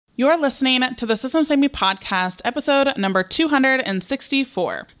You're listening to the Systems Saved Me podcast, episode number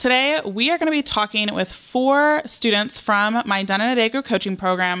 264. Today, we are going to be talking with 4 students from my Done in a Day group coaching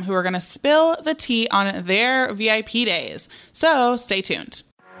program who are going to spill the tea on their VIP days. So stay tuned.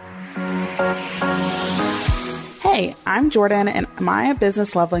 Hey, I'm Jordan, and my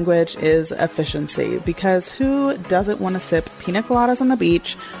business love language is efficiency, because who doesn't want to sip pina coladas on the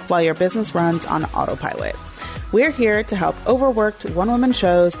beach while your business runs on autopilot? We're here to help overworked one-woman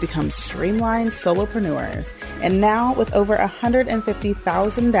shows become streamlined solopreneurs. And now, with over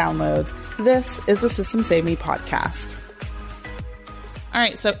 150,000 downloads, this is the Systems Saved Me podcast. All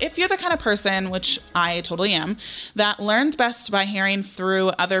right, so if you're the kind of person, which I totally am, that learns best by hearing through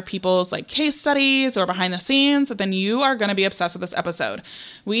other people's case studies or behind the scenes, then you are going to be obsessed with this episode.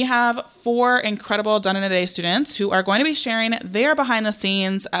 We have 4 incredible Done in a Day students who are going to be sharing their behind the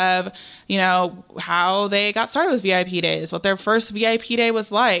scenes of, how they got started with VIP days, what their first VIP day was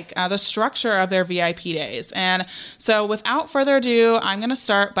like, the structure of their VIP days. And so without further ado, I'm going to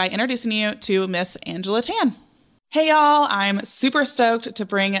start by introducing you to Miss Angela Tan. Hey y'all, I'm super stoked to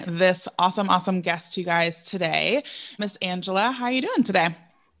bring this awesome guest to you guys today. Miss Angela, how are you doing today?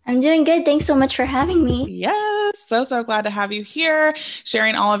 I'm doing good. Thanks so much for having me. Yes, so glad to have you here,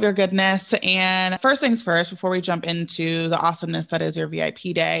 sharing all of your goodness. And first things first, before we jump into the awesomeness that is your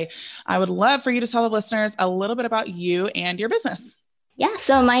VIP day, I would love for you to tell the listeners a little bit about you and your business. Yeah,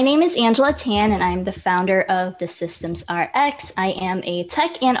 so my name is Angela Tan, and I'm the founder of The Systems RX. I am a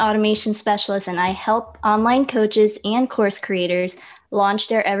tech and automation specialist, and I help online coaches and course creators launch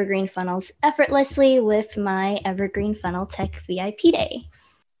their evergreen funnels effortlessly with my Evergreen Funnel Tech VIP Day.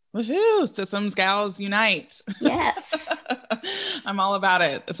 Woohoo! Systems gals unite. Yes. I'm all about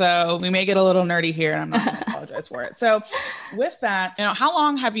it. So we may get a little nerdy here, and I'm not going to apologize for it. So with that, how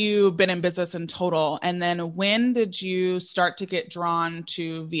long have you been in business in total? And then when did you start to get drawn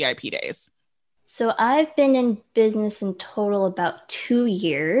to VIP days? So I've been in business in total about 2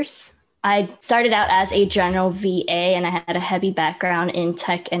 years. I started out as a general VA, and I had a heavy background in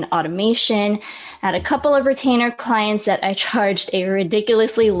tech and automation. I had a couple of retainer clients that I charged a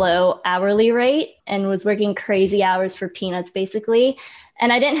ridiculously low hourly rate and was working crazy hours for peanuts, basically.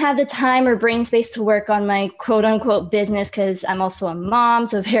 And I didn't have the time or brain space to work on my quote unquote business because I'm also a mom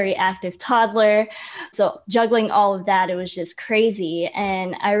to a very active toddler. So juggling all of that, it was just crazy.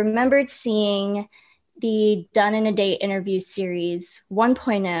 And I remembered seeing the Done in a Day interview series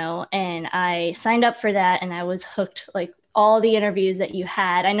 1.0, and I signed up for that, and I was hooked. All the interviews that you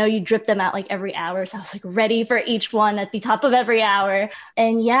had, I know you drip them out every hour, so I was ready for each one at the top of every hour.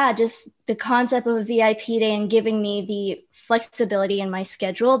 And yeah, just the concept of a VIP day and giving me the flexibility in my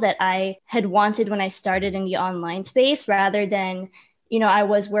schedule that I had wanted when I started in the online space, rather than, I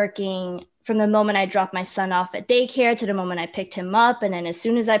was working from the moment I dropped my son off at daycare to the moment I picked him up. And then as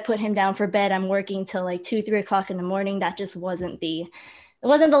soon as I put him down for bed, I'm working till 2-3 o'clock in the morning. That just wasn't the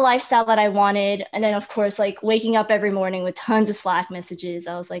lifestyle that I wanted. And then of course, waking up every morning with tons of Slack messages,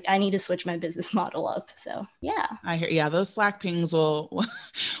 I was I need to switch my business model up. So yeah. I hear, those Slack pings will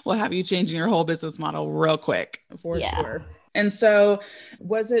have you changing your whole business model real quick, for sure. And so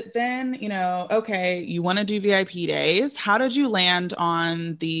was it then, okay, you want to do VIP days. How did you land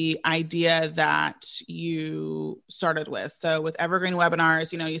on the idea that you started with? So with Evergreen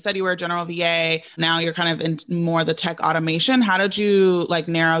Webinars, you said you were a general VA. Now you're kind of in more the tech automation. How did you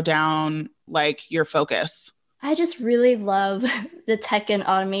narrow down your focus? I just really love the tech and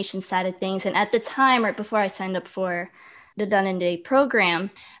automation side of things. And at the time, right before I signed up for the Done in a Day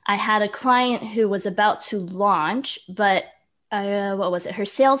program, I had a client who was about to launch, but her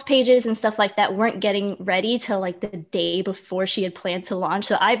sales pages and stuff like that weren't getting ready till the day before she had planned to launch.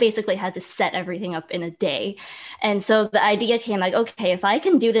 So I basically had to set everything up in a day. And so the idea came okay, if I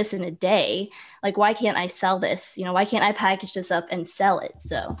can do this in a day, why can't I sell this? Why can't I package this up and sell it?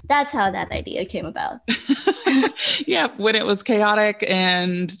 So that's how that idea came about. Yeah. When it was chaotic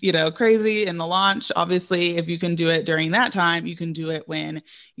and, crazy in the launch, obviously, if you can do it during that time, you can do it when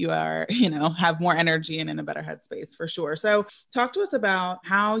you are, have more energy and in a better headspace, for sure. So talk to us about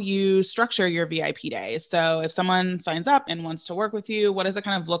how you structure your VIP day. So if someone signs up and wants to work with you, what does it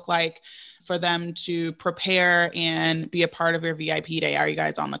kind of look like for them to prepare and be a part of your VIP day? Are you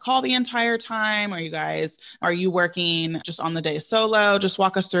guys on the call the entire time? Are you working just on the day solo? Just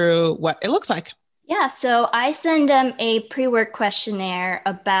walk us through what it looks like. Yeah, so I send them a pre-work questionnaire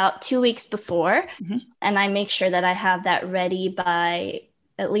about 2 weeks before, and I make sure that I have that ready by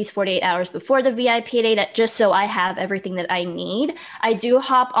at least 48 hours before the VIP day, just so I have everything that I need. I do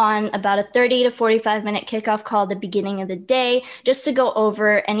hop on about a 30 to 45 minute kickoff call at the beginning of the day, just to go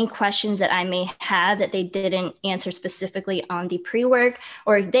over any questions that I may have that they didn't answer specifically on the pre-work,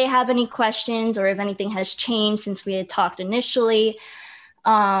 or if they have any questions or if anything has changed since we had talked initially.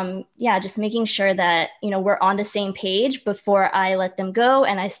 Just making sure that, we're on the same page before I let them go.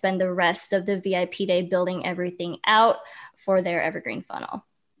 And I spend the rest of the VIP day building everything out for their evergreen funnel.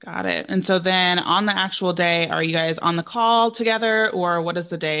 Got it. And so then on the actual day, are you guys on the call together, or what does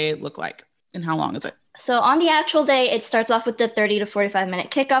the day look like and how long is it? So on the actual day, it starts off with the 30 to 45 minute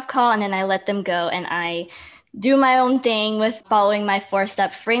kickoff call, and then I let them go and I do my own thing with following my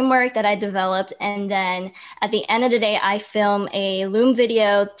 4-step framework that I developed. And then at the end of the day, I film a Loom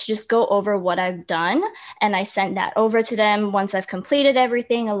video to just go over what I've done. And I send that over to them once I've completed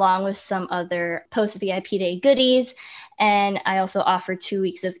everything, along with some other post VIP day goodies. And I also offer 2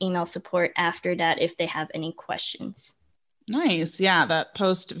 weeks of email support after that if they have any questions. Nice. Yeah, that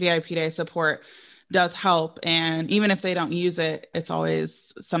post VIP day support does help. And even if they don't use it, it's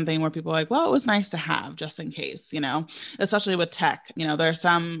always something where people are like, well, it was nice to have just in case, especially with tech. There are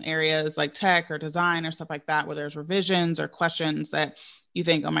some areas like tech or design or stuff like that where there's revisions or questions that you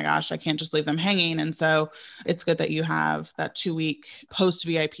think, oh my gosh, I can't just leave them hanging. And so it's good that you have that 2-week post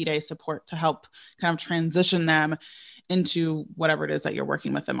VIP day support to help kind of transition them into whatever it is that you're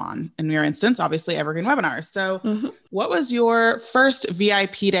working with them on. In your instance, obviously evergreen webinars. So What was your first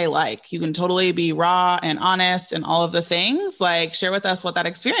VIP day like? You can totally be raw and honest and all of the things. Like, share with us what that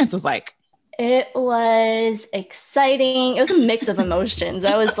experience was like. It was exciting. It was a mix of emotions.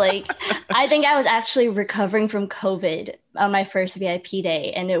 I think I was actually recovering from COVID on my first VIP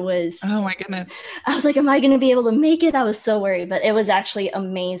day. And it was, oh my goodness. I was like, am I going to be able to make it? I was so worried, but it was actually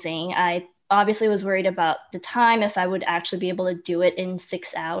amazing. I obviously was worried about the time, if I would actually be able to do it in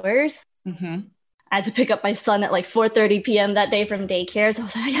 6 hours. I had to pick up my son at like 4:30 p.m. that day from daycare. So I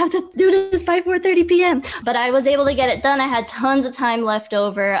was like, I have to do this by 4:30 p.m. But I was able to get it done. I had tons of time left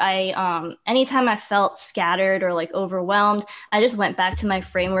over. Anytime I felt scattered or like overwhelmed, I just went back to my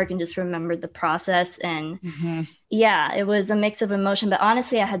framework and just remembered the process. And it was a mix of emotion. But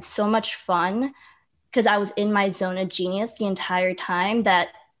honestly, I had so much fun because I was in my zone of genius the entire time that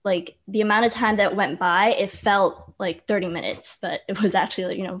like the amount of time that went by, it felt like 30 minutes, but it was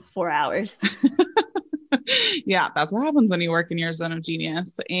actually, 4 hours. Yeah, that's what happens when you work in your zone of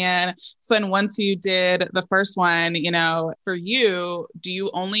genius. And so then once you did the first one, for you, do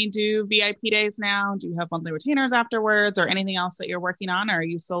you only do VIP days now? Do you have monthly retainers afterwards or anything else that you're working on? Or are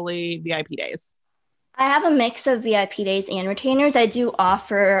you solely VIP days? I have a mix of VIP days and retainers. I do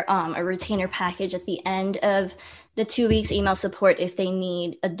offer a retainer package at the end of the 2 weeks email support if they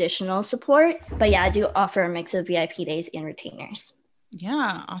need additional support. But yeah, I do offer a mix of VIP days and retainers.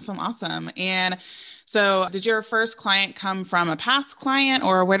 Yeah. Awesome. And so did your first client come from a past client,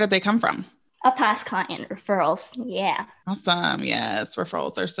 or where did they come from? A past client, referrals. Yeah. Awesome. Yes.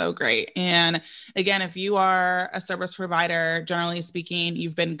 Referrals are so great. And again, if you are a service provider, generally speaking,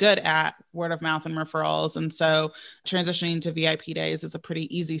 you've been good at word of mouth and referrals. And so transitioning to VIP days is a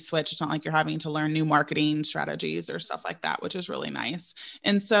pretty easy switch. It's not like you're having to learn new marketing strategies or stuff like that, which is really nice.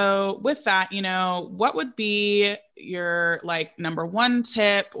 And so with that, what would be your number one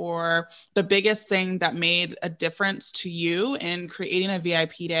tip or the biggest thing that made a difference to you in creating a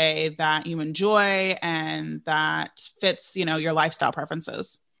VIP day that you enjoy and that fits, your lifestyle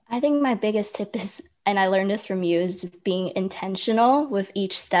preferences? I think my biggest tip is, and I learned this from you, is just being intentional with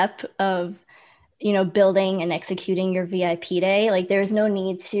each step of, building and executing your VIP day. Like there's no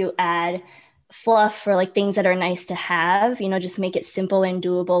need to add fluff or things that are nice to have, just make it simple and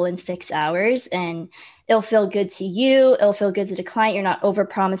doable in 6 hours, and it'll feel good to you. It'll feel good to the client. You're not over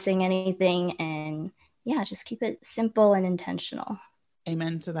promising anything, and just keep it simple and intentional.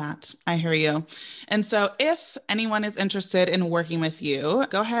 Amen to that. I hear you. And so if anyone is interested in working with you,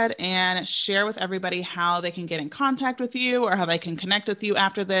 go ahead and share with everybody how they can get in contact with you or how they can connect with you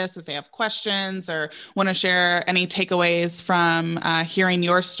after this, if they have questions or want to share any takeaways from hearing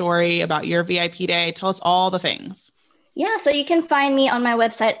your story about your VIP day. Tell us all the things. Yeah, so you can find me on my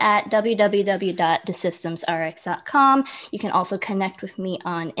website at www.thesystemsrx.com. You can also connect with me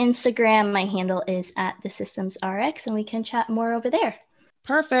on Instagram. My handle is @thesystemsrx, and we can chat more over there.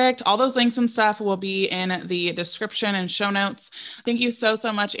 Perfect. All those links and stuff will be in the description and show notes. Thank you so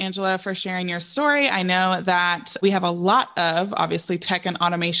much, Angela, for sharing your story. I know that we have a lot of, obviously, tech and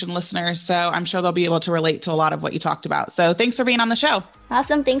automation listeners, so I'm sure they'll be able to relate to a lot of what you talked about. So thanks for being on the show.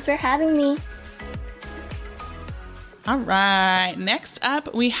 Awesome. Thanks for having me. All right. Next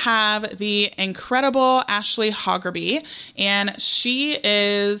up, we have the incredible Ashley Hoggerby, and she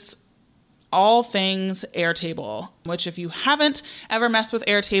is all things Airtable, which if you haven't ever messed with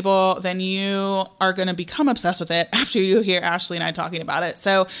Airtable, then you are going to become obsessed with it after you hear Ashley and I talking about it.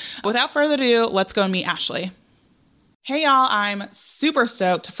 So without further ado, let's go and meet Ashley. Hey, y'all. I'm super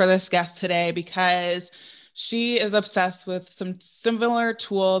stoked for this guest today because she is obsessed with some similar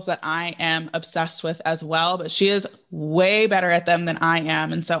tools that I am obsessed with as well, but she is way better at them than I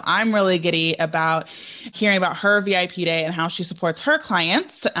am. And so I'm really giddy about hearing about her VIP day and how she supports her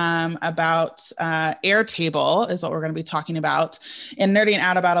clients about Airtable is what we're going to be talking about and nerding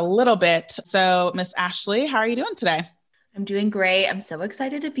out about a little bit. So Miss Ashley, how are you doing today? I'm doing great. I'm so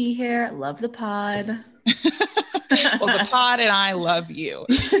excited to be here. Love the pod. Well, the pod and I love you.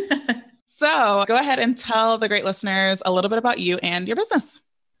 So go ahead and tell the great listeners a little bit about you and your business.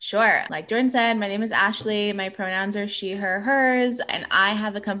 Sure. Like Jordan said, my name is Ashley. My pronouns are she, her, hers, and I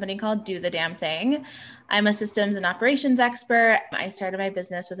have a company called Do the Damn Thing. I'm a systems and operations expert. I started my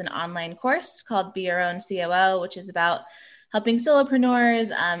business with an online course called Be Your Own COO, which is about helping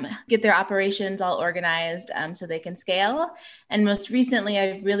solopreneurs get their operations all organized so they can scale. And most recently,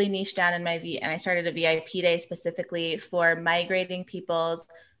 I've really niched down in and I started a VIP day specifically for migrating people's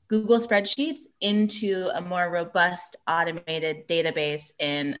Google spreadsheets into a more robust automated database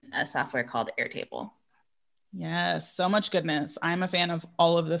in a software called Airtable. Yes, so much goodness. I'm a fan of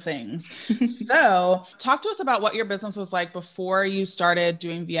all of the things. So talk to us about what your business was like before you started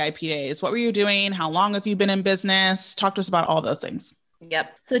doing VIP days. What were you doing? How long have you been in business? Talk to us about all those things.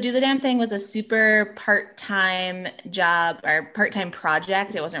 Yep. So Do the Damn Thing was a super part-time job or part-time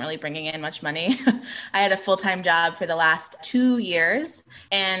project. It wasn't really bringing in much money. I had a full-time job for the last 2 years.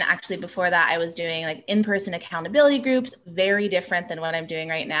 And actually before that, I was doing like in-person accountability groups, very different than what I'm doing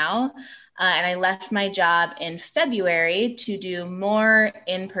right now. And I left my job in February to do more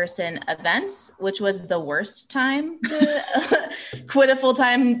in-person events, which was the worst time to quit a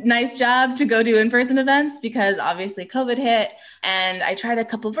full-time nice job to go do in-person events because obviously COVID hit. And I tried a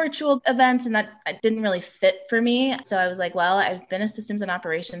couple virtual events and that didn't really fit for me. So I was like, well, I've been a systems and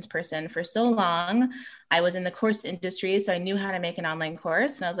operations person for so long. I was in the course industry, so I knew how to make an online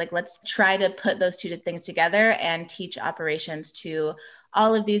course. And I was like, let's try to put those two things together and teach operations to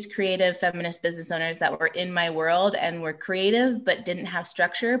all of these creative feminist business owners that were in my world and were creative, but didn't have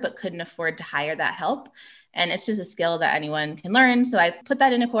structure, but couldn't afford to hire that help. And it's just a skill that anyone can learn. So I put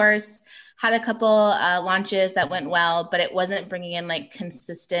that in a course, had a couple launches that went well, but it wasn't bringing in like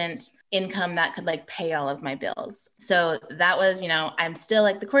consistent income that could like pay all of my bills. So that was, I'm still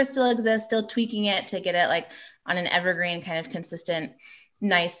like, the course still exists, still tweaking it to get it like on an evergreen kind of consistent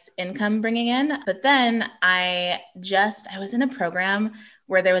nice income bringing in. But then I was in a program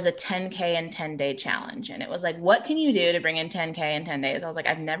where there was a 10K in 10-day challenge. And it was like, what can you do to bring in 10K in 10 days? I was like,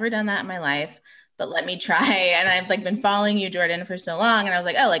 I've never done that in my life, but let me try. And I've like been following you, Jordan, for so long. And I was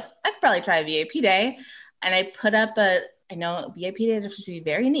like, oh, like I could probably try a VIP day. And I put up I know VIP days are supposed to be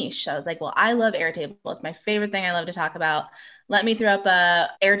very niche. So I was like, well, I love Airtable. It's my favorite thing I love to talk about. Let me throw up a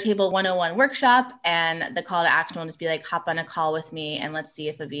Airtable 101 workshop, and the call to action will just be like, hop on a call with me and let's see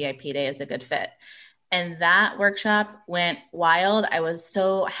if a VIP day is a good fit. And that workshop went wild. I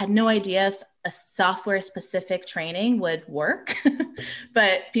had no idea if a software specific training would work,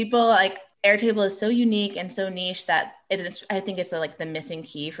 but people like Airtable is so unique and so niche that I think it's like the missing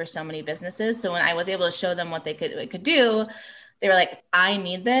key for so many businesses. So when I was able to show them what they could do, they were like, I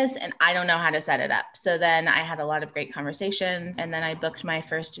need this and I don't know how to set it up. So then I had a lot of great conversations and then I booked my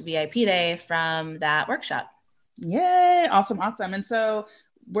first VIP day from that workshop. Yay. Awesome. And so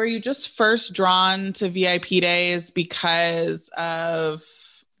were you just first drawn to VIP days because of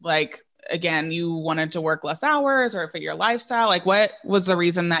like, again, you wanted to work less hours or fit your lifestyle? Like what was the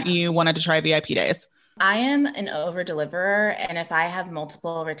reason that you wanted to try VIP days? I am an over deliverer. And if I have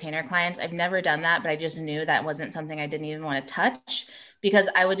multiple retainer clients, I've never done that, but I just knew that wasn't something I didn't even want to touch because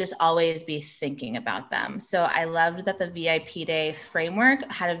I would just always be thinking about them. So I loved that the VIP day framework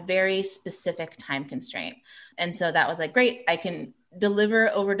had a very specific time constraint. And so that was like, great, I can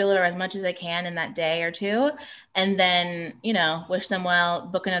over deliver as much as I can in that day or two. And then, wish them well,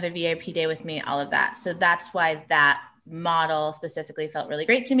 book another VIP day with me, all of that. So that's why that model specifically felt really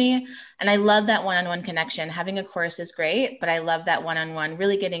great to me. And I love that one-on-one connection. Having a course is great, but I love that one-on-one,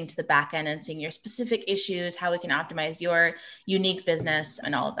 really getting to the back end and seeing your specific issues, how we can optimize your unique business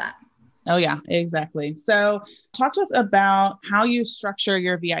and all of that. Oh, yeah, exactly. So talk to us about how you structure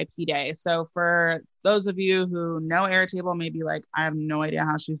your VIP day. So for those of you who know Airtable, maybe like, I have no idea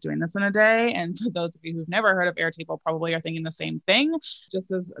how she's doing this in a day. And for those of you who've never heard of Airtable, probably are thinking the same thing, just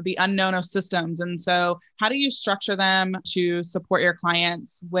as the unknown of systems. And so how do you structure them to support your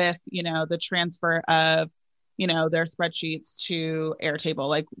clients with, the transfer of their spreadsheets to Airtable?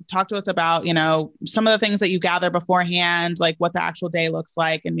 Like, talk to us about, some of the things that you gather beforehand, like what the actual day looks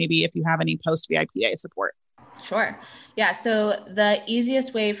like, and maybe if you have any post VIP day support. Sure. Yeah. So the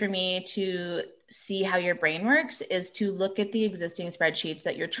easiest way for me to see how your brain works is to look at the existing spreadsheets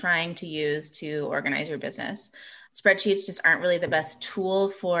that you're trying to use to organize your business. Spreadsheets just aren't really the best tool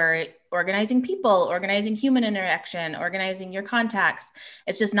for organizing people, organizing human interaction, organizing your contacts.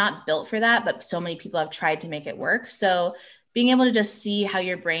 It's just not built for that, but so many people have tried to make it work. So being able to just see how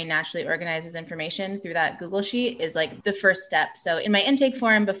your brain naturally organizes information through that Google sheet is like the first step. So in my intake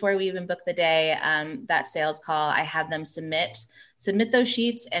form, before we even book the day, that sales call, I have them submit those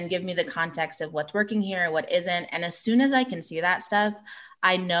sheets and give me the context of what's working here, what isn't. And as soon as I can see that stuff,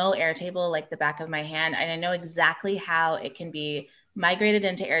 I know Airtable like the back of my hand, and I know exactly how it can be migrated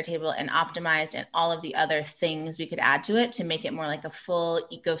into Airtable and optimized, and all of the other things we could add to it to make it more like a full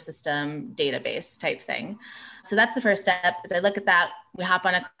ecosystem database type thing. So that's the first step. Is I look at that, we hop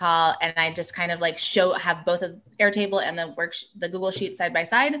on a call, and I just kind of like have both of Airtable and the Google Sheet side by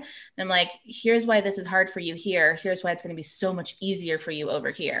side. And I'm like, here's why this is hard for you here. Here's why it's going to be so much easier for you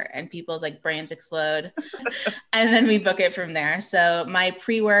over here. And people's like brains explode. And then we book it from there. So my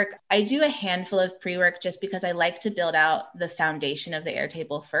pre-work, I do a handful of pre-work just because I like to build out the foundation of the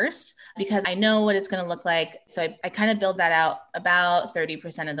Airtable first, because I know what it's going to look like. So I kind of build that out about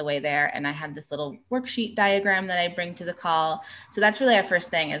 30% of the way there. And I have this little worksheet diagram that I bring to the call. So that's really our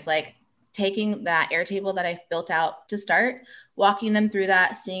first thing, is like taking that Airtable that I've built out to start, walking them through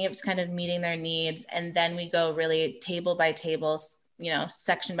that, seeing if it's kind of meeting their needs. And then we go really table by table,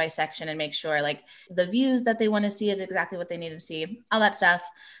 section by section, and make sure like the views that they want to see is exactly what they need to see, all that stuff.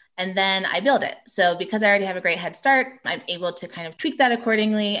 And then I build it. So because I already have a great head start, I'm able to kind of tweak that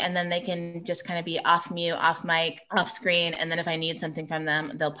accordingly. And then they can just kind of be off mute, off mic, off screen. And then if I need something from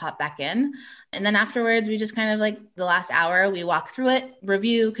them, they'll pop back in. And then afterwards, we just kind of like the last hour, we walk through it,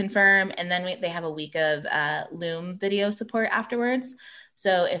 review, confirm. And then they have a week of Loom video support afterwards.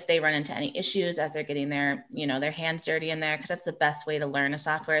 So if they run into any issues as they're getting their hands dirty in there, because that's the best way to learn a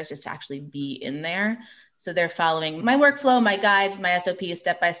software, is just to actually be in there. So they're following my workflow, my guides, my SOPs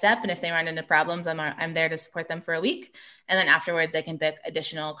step by step. And if they run into problems, I'm there to support them for a week. And then afterwards, they can book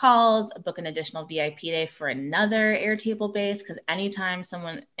additional calls, book an additional VIP day for another Airtable base. Because anytime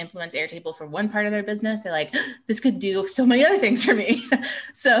someone implements Airtable for one part of their business, they're like, this could do so many other things for me.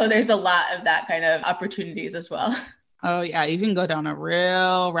 So there's a lot of that kind of opportunities as well. Oh yeah, you can go down a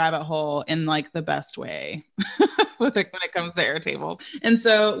real rabbit hole in like the best way with it when it comes to Airtable. And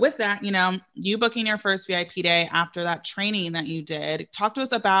so with that, you booking your first VIP day after that training that you did, talk to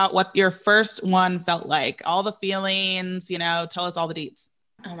us about what your first one felt like, all the feelings, tell us all the deets.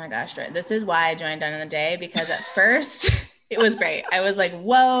 Oh my gosh, this is why I joined Done in a Day, because at first it was great. I was like,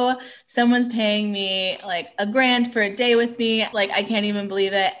 whoa, someone's paying me like $1,000 for a day with me. Like, I can't even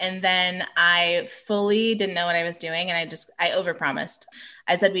believe it. And then I fully didn't know what I was doing. And I overpromised.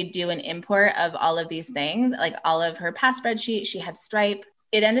 I said we'd do an import of all of these things, like all of her past spreadsheet. She had Stripe.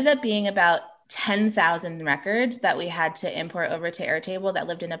 It ended up being about 10,000 records that we had to import over to Airtable that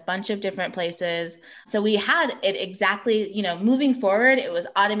lived in a bunch of different places. So we had it exactly, moving forward, it was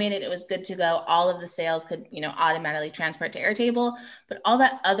automated. It was good to go. All of the sales could, automatically transport to Airtable, but all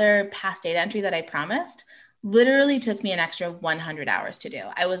that other past data entry that I promised literally took me an extra 100 hours to do.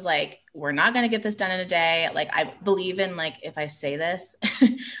 I was like, we're not going to get this done in a day. Like, I believe in, like, if I say this,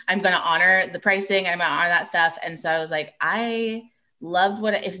 I'm going to honor the pricing and I'm going to honor that stuff. And so I was like, I loved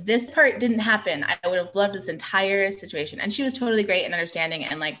if this part didn't happen, I would have loved this entire situation. And she was totally great and understanding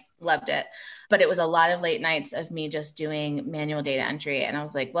and like loved it. But it was a lot of late nights of me just doing manual data entry. And I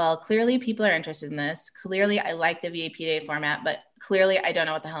was like, well, clearly people are interested in this. Clearly I like the VIP day format, but clearly I don't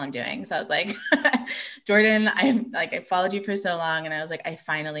know what the hell I'm doing. So I was like, Jordan, I followed you for so long. And I was like, I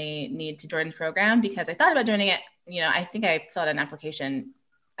finally need to Jordan's program, because I thought about joining it. I think I filled out an application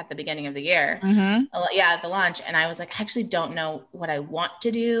at the beginning of the year. Mm-hmm. Yeah, at the launch. And I was like, I actually don't know what I want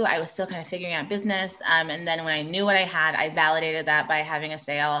to do. I was still kind of figuring out business. And then when I knew what I had, I validated that by having a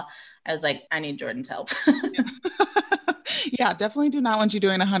sale. I was like, I need Jordan's help. Yeah, definitely do not want you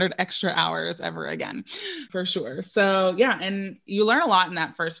doing 100 extra hours ever again, for sure. So yeah, and you learn a lot in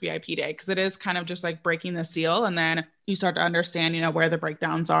that first VIP day, because it is kind of just like breaking the seal. And then, you start to understand, where the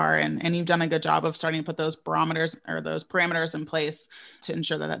breakdowns are, and you've done a good job of starting to put those barometers or those parameters in place to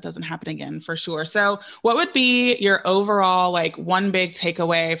ensure that that doesn't happen again, for sure. So what would be your overall, like, one big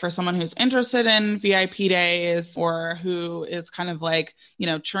takeaway for someone who's interested in VIP days or who is kind of like,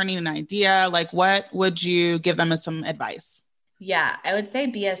 churning an idea? Like, what would you give them as some advice? Yeah, I would say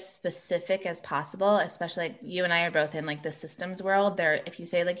be as specific as possible, especially like you and I are both in like the systems world. There, if you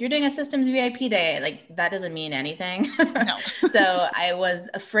say like you're doing a systems VIP day, like that doesn't mean anything. No. So I was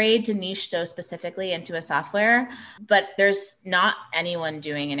afraid to niche so specifically into a software, but there's not anyone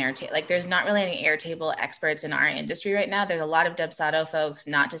doing an Airtable. Like there's not really any Airtable experts in our industry right now. There's a lot of Dubsado folks,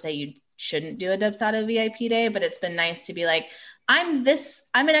 not to say you shouldn't do a Dubsado VIP day, but it's been nice to be like, I'm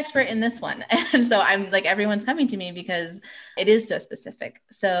an expert in this one. And so I'm like, everyone's coming to me because it is so specific.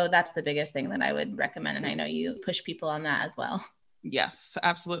 So that's the biggest thing that I would recommend. And I know you push people on that as well. Yes,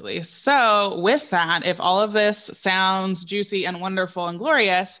 absolutely. So with that, if all of this sounds juicy and wonderful and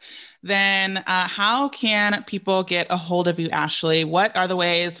glorious, then how can people get a hold of you, Ashley? What are the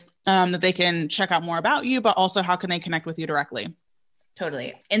ways that they can check out more about you, but also how can they connect with you directly?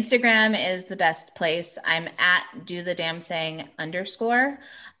 Totally. Instagram is the best place. I'm at _do_the_damn_thing_.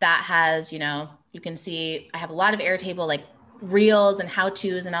 That has, you can see, I have a lot of Airtable like reels and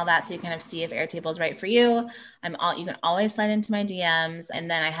how-tos and all that. So you kind of see if Airtable is right for you. You can always slide into my DMs. And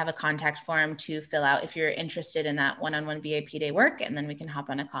then I have a contact form to fill out if you're interested in that one-on-one VIP day work. And then we can hop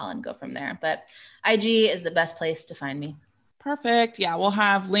on a call and go from there. But IG is the best place to find me. Perfect. Yeah, we'll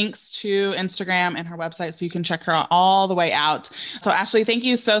have links to Instagram and her website so you can check her all the way out. So Ashley, thank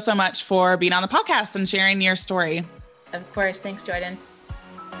you so much for being on the podcast and sharing your story. Of course. Thanks, Jordan.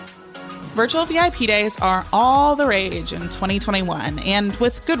 Virtual VIP days are all the rage in 2021, and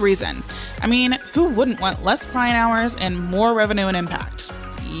with good reason. I mean, who wouldn't want less client hours and more revenue and impact?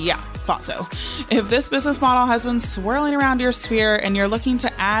 Yeah, thought so. If this business model has been swirling around your sphere and you're looking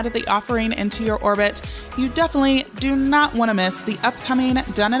to add the offering into your orbit, you definitely do not want to miss the upcoming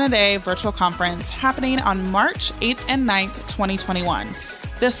Done in a Day virtual conference happening on March 8th and 9th, 2021.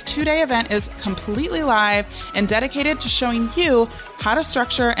 This 2-day event is completely live and dedicated to showing you how to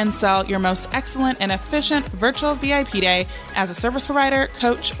structure and sell your most excellent and efficient virtual VIP day as a service provider,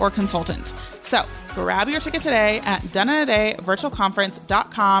 coach, or consultant. So grab your ticket today at doneinaday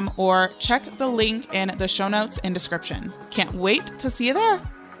virtualconference.com or check the link in the show notes and description. Can't wait to see you there.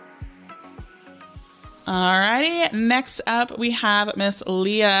 Alrighty, next up we have Miss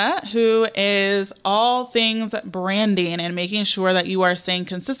Leah, who is all things branding and making sure that you are staying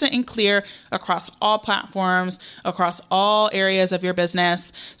consistent and clear across all platforms, across all areas of your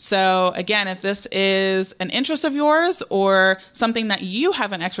business. So again, if this is an interest of yours or something that you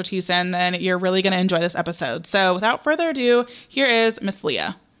have an expertise in, then you're really going to enjoy this episode. So without further ado, here is Miss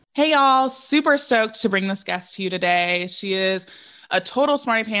Leah. Hey y'all, super stoked to bring this guest to you today. She is a total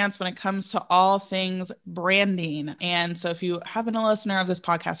smarty pants when it comes to all things branding. And so if you have been a listener of this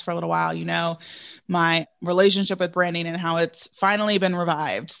podcast for a little while, you know my relationship with branding and how it's finally been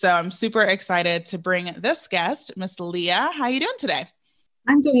revived. So I'm super excited to bring this guest, Miss Leah. How are you doing today?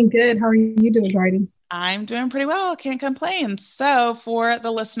 I'm doing good. How are you doing, Jordan? I'm doing pretty well. Can't complain. So for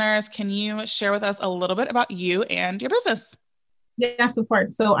the listeners, can you share with us a little bit about you and your business? Yes, of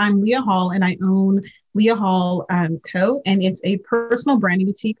course. So I'm Leah Hall and I own Leah Hall Co. And it's a personal branding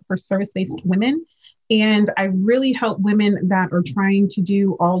boutique for service-based women. And I really help women that are trying to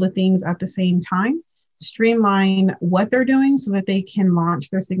do all the things at the same time, streamline what they're doing so that they can launch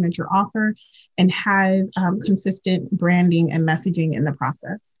their signature offer and have consistent branding and messaging in the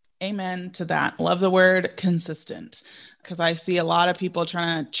process. Amen to that. Love the word consistent, because I see a lot of people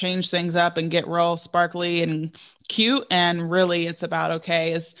trying to change things up and get real sparkly and cute. And really it's about,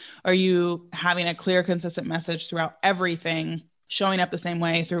 are you having a clear, consistent message throughout everything, showing up the same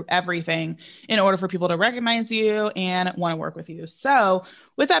way through everything in order for people to recognize you and want to work with you. So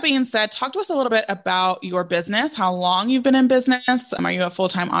with that being said, talk to us a little bit about your business, how long you've been in business. Are you a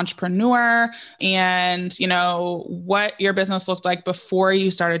full-time entrepreneur? And, what your business looked like before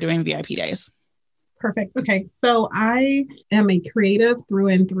you started doing VIP days. Perfect. Okay. So I am a creative through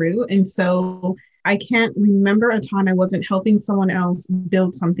and through. And so I can't remember a time I wasn't helping someone else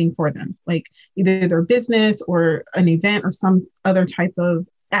build something for them, like either their business or an event or some other type of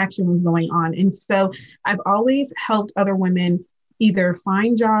action was going on. And so I've always helped other women either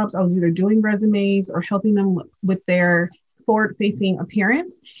find jobs. I was either doing resumes or helping them with their forward-facing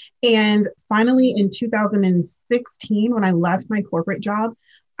appearance. And finally, in 2016, when I left my corporate job,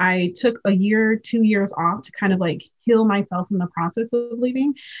 I took a year, 2 years off to kind of like heal myself in the process of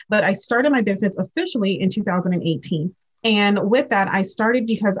leaving. But I started my business officially in 2018. And with that, I started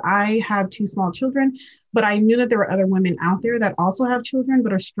because I have two small children, but I knew that there were other women out there that also have children,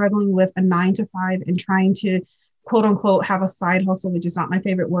 but are struggling with a 9 to 5 and trying to quote unquote have a side hustle, which is not my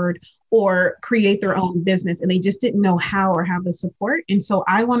favorite word, or create their own business. And they just didn't know how or have the support. And so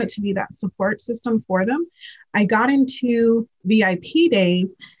I wanted to be that support system for them. I got into VIP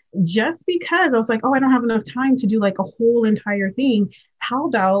days just because I was like, oh, I don't have enough time to do like a whole entire thing. How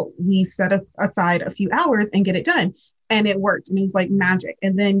about we set aside a few hours and get it done? And it worked. And it was like magic.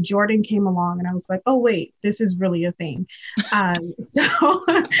 And then Jordan came along and I was like, oh, wait, this is really a thing. So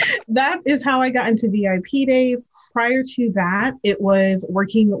that is how I got into VIP days. Prior to that, it was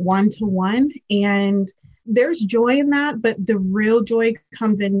working one-to-one. And there's joy in that, but the real joy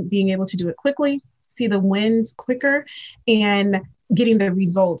comes in being able to do it quickly, see the wins quicker, and getting the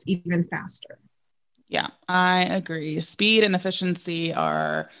results even faster. Yeah, I agree. Speed and efficiency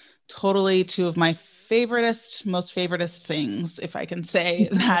are totally two of my most favoritist things, if I can say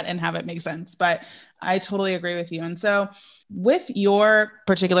that and have it make sense. But I totally agree with you. And so with your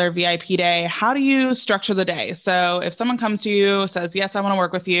particular VIP day, how do you structure the day? So if someone comes to you, says, yes, I want to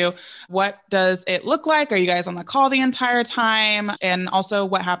work with you, what does it look like? Are you guys on the call the entire time? And also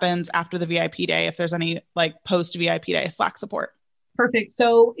what happens after the VIP day, if there's any like post VIP day Slack support? Perfect.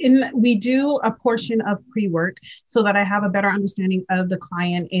 So we do a portion of pre-work so that I have a better understanding of the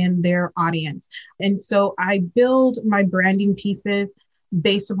client and their audience. And so I build my branding pieces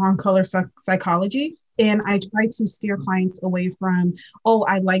based upon color psychology. And I try to steer clients away from, oh,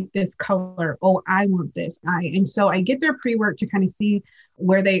 I like this color. Oh, I want this. And so I get their pre-work to kind of see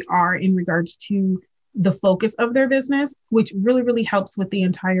where they are in regards to the focus of their business, which really, really helps with the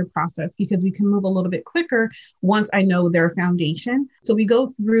entire process because we can move a little bit quicker once I know their foundation. So we go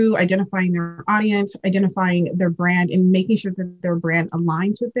through identifying their audience, identifying their brand, and making sure that their brand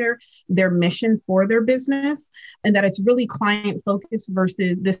aligns with their mission for their business, and that it's really client focused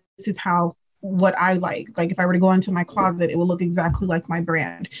versus this is what I like. Like if I were to go into my closet, it will look exactly like my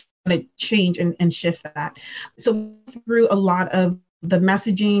brand. And it change and shift that. So through a lot of the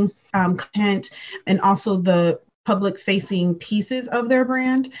messaging, content, and also the public facing pieces of their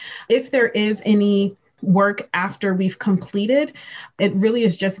brand. If there is any work after we've completed, it really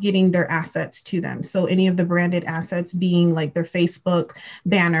is just getting their assets to them. So any of the branded assets being like their Facebook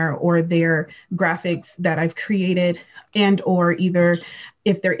banner or their graphics that I've created, and or either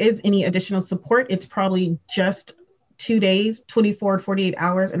if there is any additional support, it's probably just 2 days, 24 to 48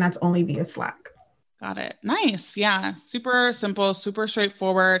 hours, and that's only via Slack. Got it. Nice. Yeah. Super simple, super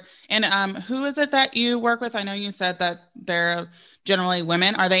straightforward. And who is it that you work with? I know you said that they're generally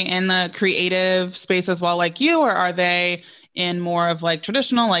women. Are they in the creative space as well, like you, or are they in more of like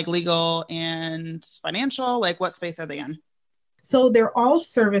traditional, like legal and financial? Like what space are they in? So they're all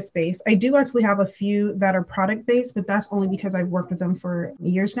service-based. I do actually have a few that are product-based, but that's only because I've worked with them for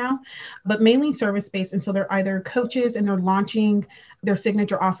years now, but mainly service-based. And so they're either coaches and they're launching their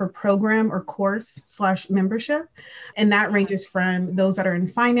signature offer program or course/membership. And that ranges from those that are in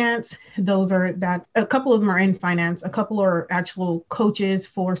finance, a couple of them are in finance, a couple are actual coaches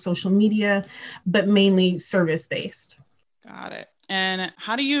for social media, but mainly service-based. Got it. And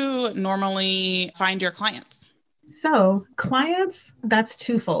how do you normally find your clients? So clients, that's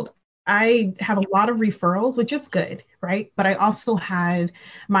twofold. I have a lot of referrals, which is good, right? But I also have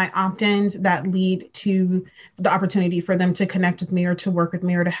my opt-ins that lead to the opportunity for them to connect with me or to work with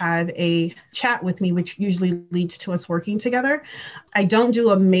me or to have a chat with me, which usually leads to us working together. I don't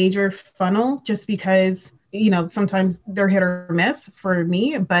do a major funnel just because sometimes they're hit or miss for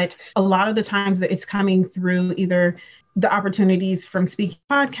me, but a lot of the times that it's coming through either the opportunities from speaking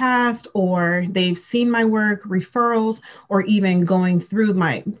podcast, or they've seen my work, referrals, or even going through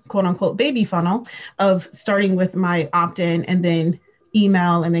my quote unquote baby funnel of starting with my opt-in and then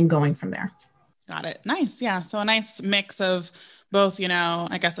email and then going from there. Got it. Nice. Yeah. So a nice mix of both,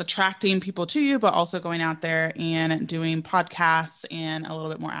 I guess, attracting people to you, but also going out there and doing podcasts and a little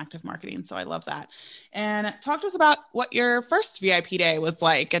bit more active marketing. So I love that. And talk to us about what your first VIP day was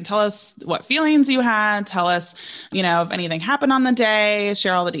like and tell us what feelings you had. Tell us, if anything happened on the day,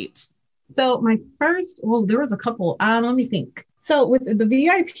 share all the deets. So my first, there was a couple. Let me think. So with the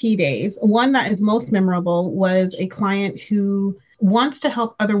VIP days, one that is most memorable was a client who wants to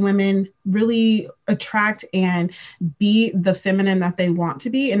help other women really attract and be the feminine that they want to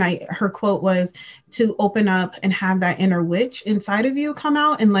be. And her quote was to open up and have that inner witch inside of you come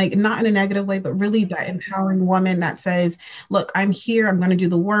out, and like, not in a negative way, but really that empowering woman that says, look, I'm here, I'm going to do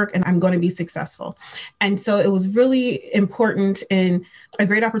the work, and I'm going to be successful. And so it was really important and a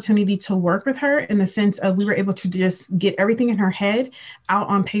great opportunity to work with her, in the sense of we were able to just get everything in her head out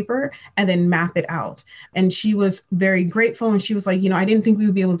on paper and then map it out. And she was very grateful. And she was like, I didn't think we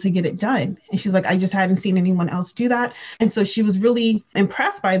would be able to get it done. And she's like, I just hadn't seen anyone else do that. And so she was really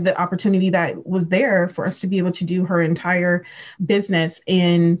impressed by the opportunity that was there for us to be able to do her entire business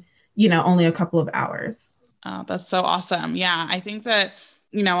in, only a couple of hours. Oh, that's so awesome. Yeah. I think that,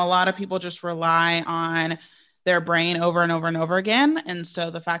 a lot of people just rely on their brain over and over and over again. And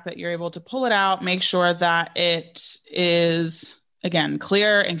so the fact that you're able to pull it out, make sure that it is, again,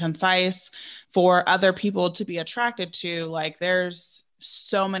 clear and concise for other people to be attracted to, like, there's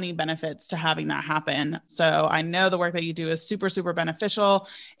so many benefits to having that happen. So I know the work that you do is super, super beneficial.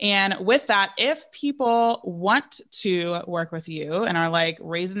 And with that, if people want to work with you and are like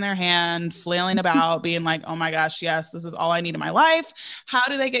raising their hand, flailing about, being like, oh my gosh, yes, this is all I need in my life, how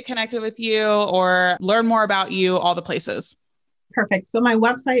do they get connected with you or learn more about you, all the places? Perfect. So my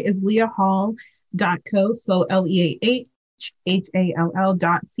website is leahhall.co. So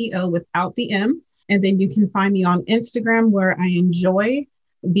LEAHHALL.co without the M. And then you can find me on Instagram, where I enjoy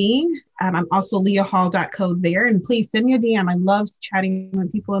being. I'm also leahhall.co there. And please send me a DM. I love chatting with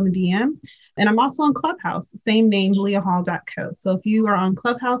people in the DMs. And I'm also on Clubhouse, same name, leahhall.co. So if you are on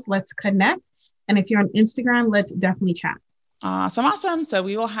Clubhouse, let's connect. And if you're on Instagram, let's definitely chat. Awesome. So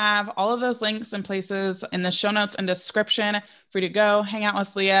we will have all of those links and places in the show notes and description for you to go hang out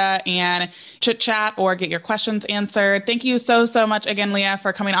with Leah and chit chat or get your questions answered. Thank you so, so much again, Leah,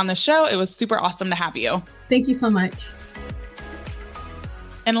 for coming on the show. It was super awesome to have you. Thank you so much.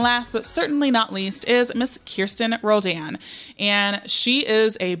 And last but certainly not least is Miss Kirsten Roldan. And she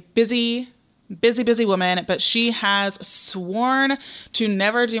is a busy woman, but she has sworn to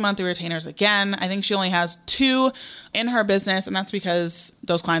never do monthly retainers again. I think she only has 2 in her business, and that's because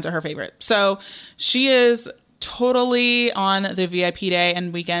those clients are her favorite. So she is totally on the VIP day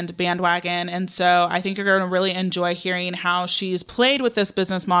and weekend bandwagon. And so I think you're going to really enjoy hearing how she's played with this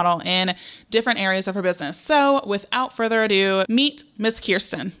business model in different areas of her business. So without further ado, meet Miss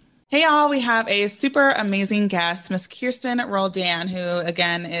Kirsten. Hey y'all, we have a super amazing guest, Miss Kirsten Roldan, who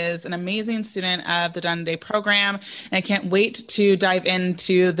again is an amazing student of the Done Day program. And I can't wait to dive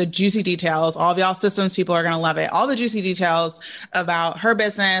into the juicy details. All of y'all systems people are going to love it. All the juicy details about her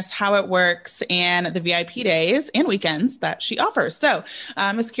business, how it works, and the VIP days and weekends that she offers. So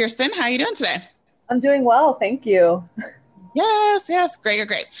Miss Kirsten, how are you doing today? I'm doing well. Thank you. Yes.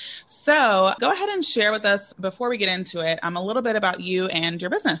 Great. So go ahead and share with us, before we get into it, a little bit about you and your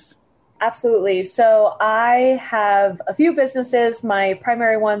business. Absolutely. So I have a few businesses. My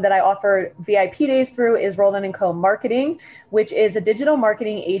primary one that I offer VIP days through is Roldan & Co. Marketing, which is a digital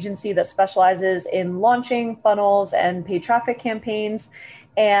marketing agency that specializes in launching funnels and paid traffic campaigns.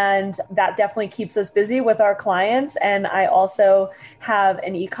 And that definitely keeps us busy with our clients. And I also have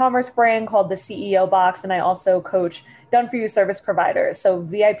an e-commerce brand called the CEO Box. And I also coach done for you service providers. So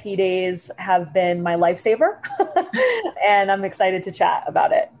VIP days have been my lifesaver and I'm excited to chat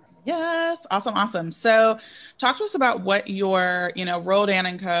about it. Yes. Awesome. So talk to us about what your,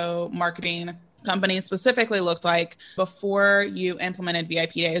 Roldan & Co. marketing company specifically looked like before you implemented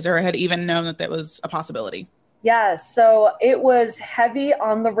VIP days or had even known that was a possibility. Yeah, so it was heavy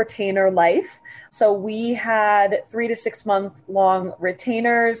on the retainer life. So we had 3 to 6 month long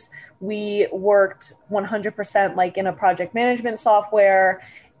retainers. We worked 100% like in a project management software,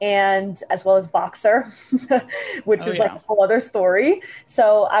 and as well as Voxer, which is like a whole other story.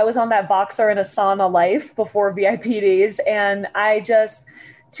 So I was on that Voxer and Asana life before VIP days. And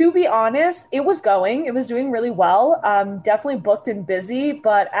to be honest, it was doing really well. Definitely booked and busy,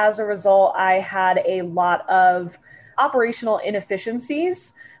 but as a result, I had a lot of operational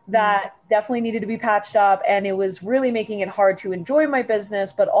inefficiencies that definitely needed to be patched up. And it was really making it hard to enjoy my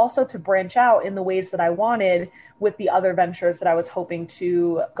business, but also to branch out in the ways that I wanted with the other ventures that I was hoping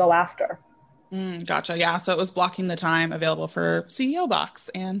to go after. Gotcha. Yeah. So it was blocking the time available for CEO Box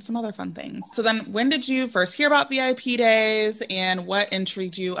and some other fun things. So then when did you first hear about VIP days and what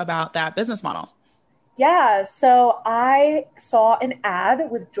intrigued you about that business model? Yeah, so I saw an ad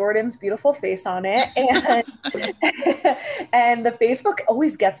with Jordan's beautiful face on it, and and the Facebook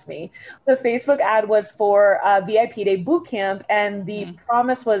always gets me. The Facebook ad was for a VIP Day bootcamp, and the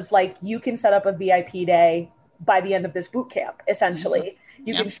promise was like, you can set up a VIP day by the end of this boot camp, essentially.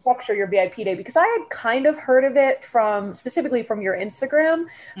 You can structure your VIP day, because I had kind of heard of it specifically from your Instagram,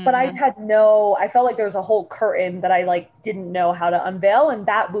 but I felt like there was a whole curtain that I like didn't know how to unveil, and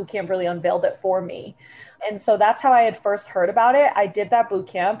that boot camp really unveiled it for me. And so that's how I had first heard about it. I did that boot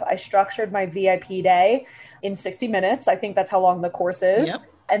camp. I structured my VIP day in 60 minutes. I think that's how long the course is. Yep.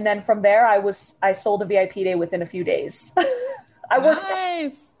 And then from there, I sold a VIP day within a few days. I worked.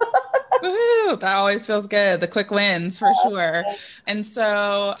 Nice. Woohoo! That always feels good. The quick wins for sure. And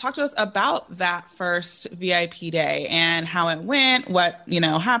so talk to us about that first VIP day and how it went, what,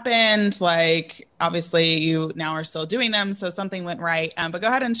 happened. Like, obviously you now are still doing them, so something went right. But go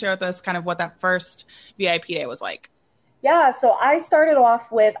ahead and share with us kind of what that first VIP day was like. Yeah, so I started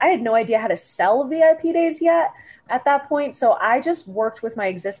off with, I had no idea how to sell VIP days yet at that point. So I just worked with my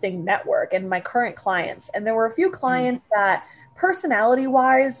existing network and my current clients. And there were a few clients that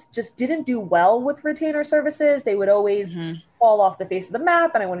personality-wise just didn't do well with retainer services. They would always fall off the face of the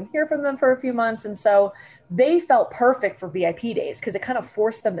map, and I wouldn't hear from them for a few months. And so they felt perfect for VIP days because it kind of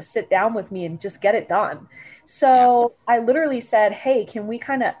forced them to sit down with me and just get it done. So I literally said, hey, can we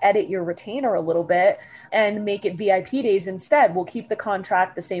kind of edit your retainer a little bit and make it VIP days instead? We'll keep the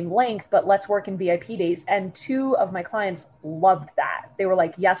contract the same length, but let's work in VIP days. And 2 of my clients loved that. They were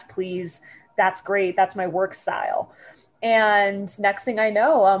like, yes, please. That's great. That's my work style. And next thing I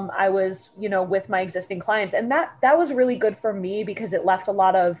know, I was, with my existing clients, and that was really good for me because it left a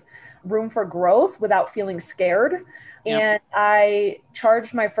lot of room for growth without feeling scared. Yep. And I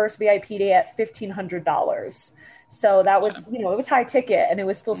charged my first VIP day at $1,500. So that was, it was high ticket, and it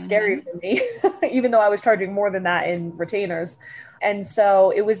was still scary for me, even though I was charging more than that in retainers. And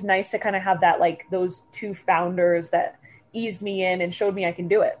so it was nice to kind of have that, like those 2 founders that eased me in and showed me I can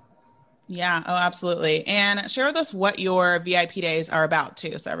do it. Yeah. Oh, absolutely. And share with us what your VIP days are about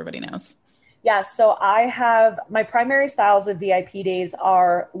too, so everybody knows. Yeah. So I have my primary styles of VIP days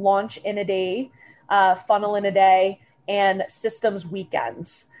are launch in a day, funnel in a day, and systems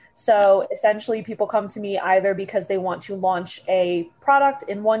weekends. So essentially people come to me either because they want to launch a product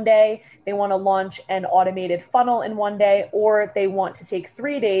in one day, they want to launch an automated funnel in one day, or they want to take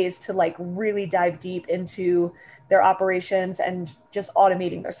 3 days to like really dive deep into their operations and just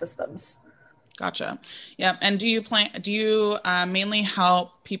automating their systems. Gotcha. Yeah. And do you mainly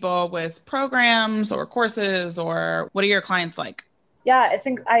help people with programs or courses, or what are your clients like? Yeah,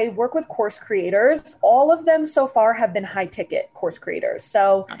 I work with course creators. All of them so far have been high ticket course creators.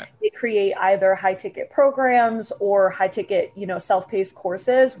 So they create either high ticket programs or high ticket, self-paced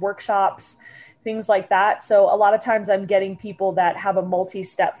courses, workshops, things like that. So a lot of times I'm getting people that have a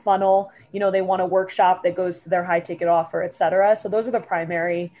multi-step funnel, they want a workshop that goes to their high ticket offer, et cetera. So those are the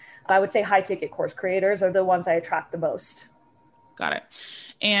primary, I would say high ticket course creators are the ones I attract the most. Got it.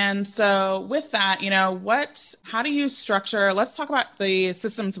 And so with that, how do you structure, let's talk about the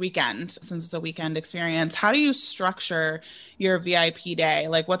systems weekend, since it's a weekend experience. How do you structure your VIP day?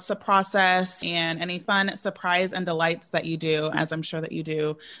 Like, what's the process and any fun surprise and delights that you do, as I'm sure that you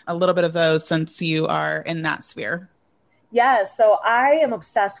do a little bit of those since you are in that sphere? Yeah, so I am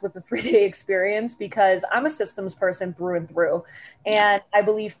obsessed with the 3-day experience because I'm a systems person through and through. And I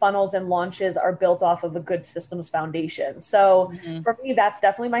believe funnels and launches are built off of a good systems foundation. So for me, that's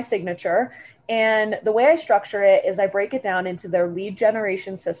definitely my signature. And the way I structure it is I break it down into their lead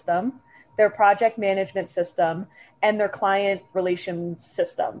generation system, their project management system, and their client relation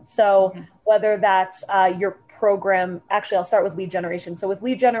system. So whether that's your program, actually, I'll start with lead generation. So with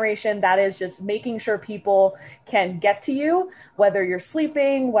lead generation, that is just making sure people can get to you, whether you're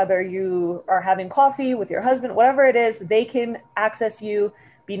sleeping, whether you are having coffee with your husband, whatever it is, they can access you,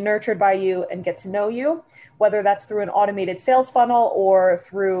 be nurtured by you, and get to know you, whether that's through an automated sales funnel or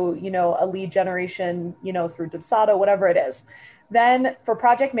through, a lead generation, through Dubsado, whatever it is. Then for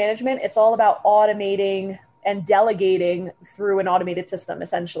project management, it's all about automating and delegating through an automated system,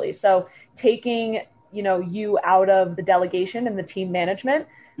 essentially. So taking you out of the delegation and the team management.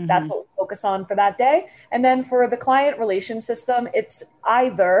 That's what we focus on for that day. And then for the client relation system, it's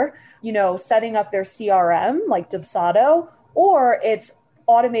either, setting up their CRM like Dubsado, or it's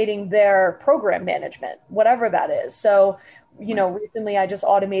automating their program management, whatever that is. So, recently I just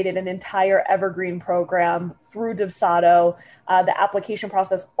automated an entire evergreen program through Dubsado. The application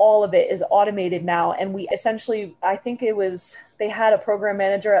process, all of it is automated now. And we essentially, I think they had a program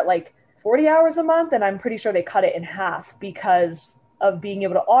manager at like 40 hours a month, and I'm pretty sure they cut it in half because of being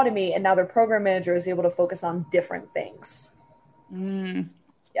able to automate, and now their program manager is able to focus on different things.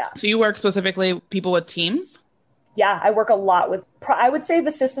 Yeah. So you work specifically with people with teams? Yeah, I work a lot with, I would say the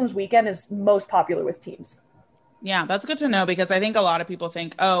systems weekend is most popular with teams. Yeah, that's good to know because I think a lot of people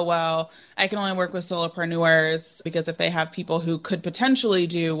think, oh, well, I can only work with solopreneurs because if they have people who could potentially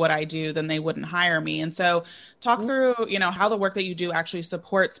do what I do, then they wouldn't hire me. And so talk through, how the work that you do actually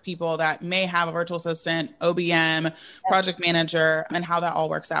supports people that may have a virtual assistant, OBM, project manager, and how that all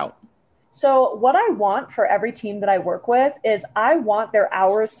works out. So what I want for every team that I work with is I want their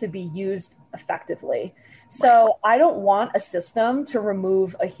hours to be used effectively. So I don't want a system to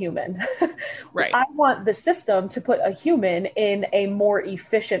remove a human. Right. I want the system to put a human in a more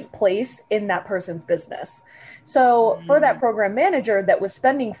efficient place in that person's business. So for that program manager that was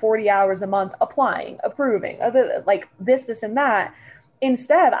spending 40 hours a month applying, approving, like this, and that,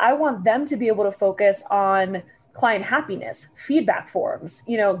 instead, I want them to be able to focus on client happiness, feedback forms,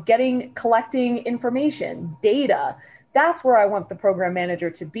 collecting information, data. That's where I want the program manager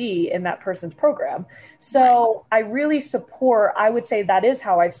to be in that person's program. So I really support, I would say that is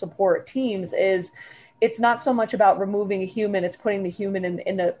how I support teams, is it's not so much about removing a human, it's putting the human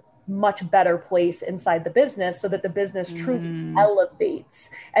in a much better place inside the business so that the business truly elevates.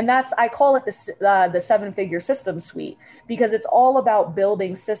 And I call it the 7-figure system suite, because it's all about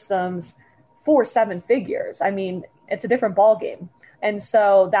building systems for 7 figures. I mean, it's a different ballgame. And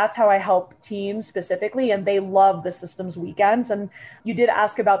so that's how I help teams specifically. And they love the systems weekends. And you did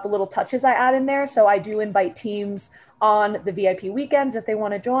ask about the little touches I add in there. So I do invite teams on the VIP weekends if they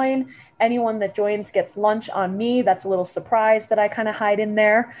want to join. Anyone that joins gets lunch on me. That's a little surprise that I kind of hide in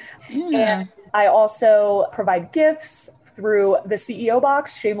there. And I also provide gifts through the CEO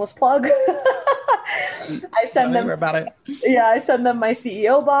box, shameless plug. I send them about it. Yeah, I send them my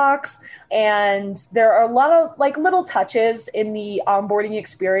CEO box. And there are a lot of little touches in the onboarding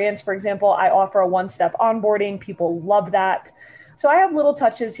experience. For example, I offer a 1-step onboarding. People love that. So I have little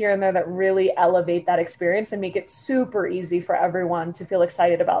touches here and there that really elevate that experience and make it super easy for everyone to feel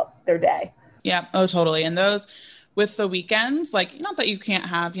excited about their day. Yeah. Oh, totally. And those with the weekends, not that you can't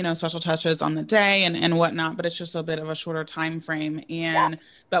have, special touches on the day and whatnot, but it's just a bit of a shorter time frame.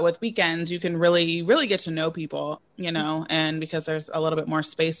 But with weekends, you can really, really get to know people, and because there's a little bit more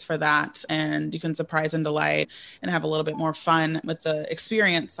space for that, and you can surprise and delight and have a little bit more fun with the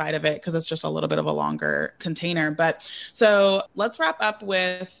experience side of it, because it's just a little bit of a longer container. But so let's wrap up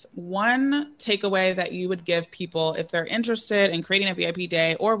with one takeaway that you would give people if they're interested in creating a VIP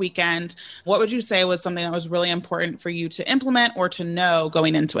day or weekend. What would you say was something that was really important for you to implement or to know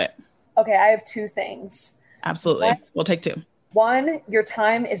going into it? Okay, I have 2 things. Absolutely. We'll take 2. 1, your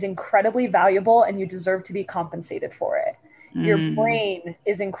time is incredibly valuable and you deserve to be compensated for it. Your brain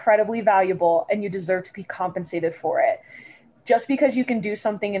is incredibly valuable and you deserve to be compensated for it. Just because you can do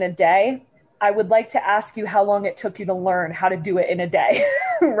something in a day, I would like to ask you how long it took you to learn how to do it in a day,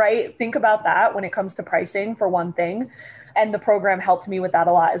 right? Think about that when it comes to pricing, for one thing. And the program helped me with that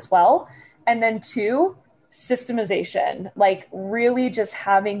a lot as well. And then 2, systemization, really just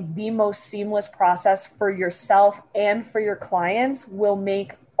having the most seamless process for yourself and for your clients will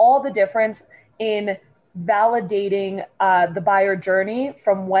make all the difference in validating the buyer journey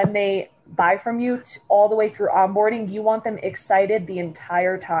from when they buy from you all the way through onboarding. You want them excited the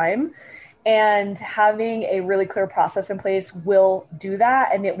entire time. And having a really clear process in place will do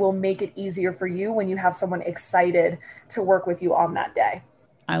that. And it will make it easier for you when you have someone excited to work with you on that day.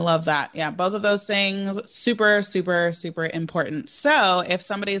 I love that. Yeah. Both of those things, super, super, super important. So if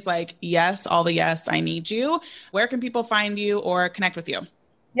somebody's like, yes, all the yes, I need you, where can people find you or connect with you?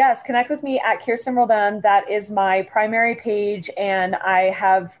 Yes, connect with me at Kirsten Roldan. That is my primary page. And I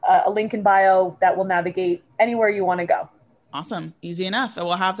have a link in bio that will navigate anywhere you want to go. Awesome. Easy enough.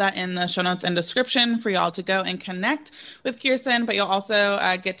 We'll have that in the show notes and description for y'all to go and connect with Kirsten, but you'll also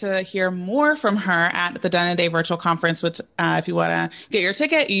get to hear more from her at the Done in a Day virtual conference, which if you want to get your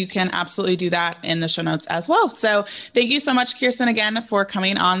ticket, you can absolutely do that in the show notes as well. So thank you so much, Kirsten, again, for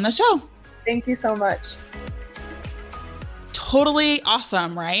coming on the show. Thank you so much. Totally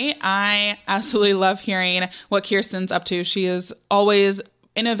awesome, right? I absolutely love hearing what Kirsten's up to. She is always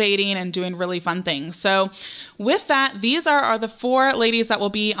innovating and doing really fun things. So with that, these are the 4 ladies that will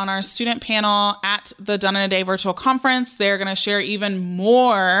be on our student panel at the Done in a Day virtual conference. They're going to share even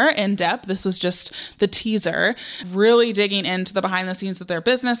more in depth. This was just the teaser, really digging into the behind the scenes of their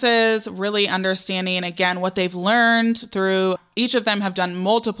businesses, really understanding again what they've learned through. Each of them have done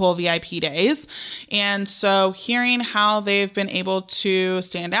multiple VIP days. And so hearing how they've been able to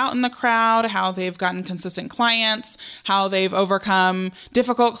stand out in the crowd, how they've gotten consistent clients, how they've overcome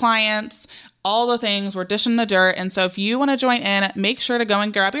difficult clients, all the things, we're dishing the dirt. And so if you want to join in, make sure to go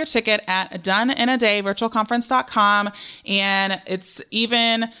and grab your ticket at doneinaday.virtualconference.com. And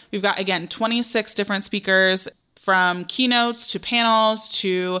we've got, again, 26 different speakers, from keynotes to panels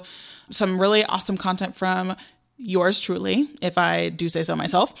to some really awesome content from yours truly, if I do say so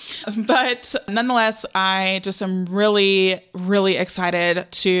myself. But nonetheless, I just am really, really excited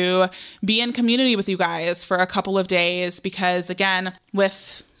to be in community with you guys for a couple of days because, again,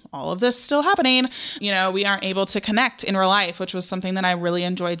 with all of this still happening, we aren't able to connect in real life, which was something that I really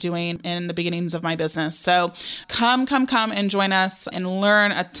enjoyed doing in the beginnings of my business. So come and join us and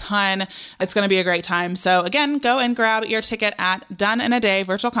learn a ton. It's going to be a great time. So again, go and grab your ticket at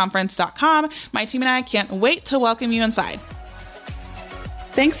doneinaDayVirtualConference.com. My team and I can't wait to welcome you inside.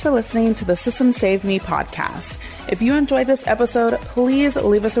 Thanks for listening to the Systems Saved Me podcast. If you enjoyed this episode, please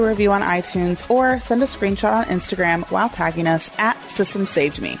leave us a review on iTunes or send a screenshot on Instagram while tagging us at Systems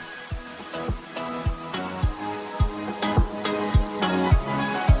Saved Me.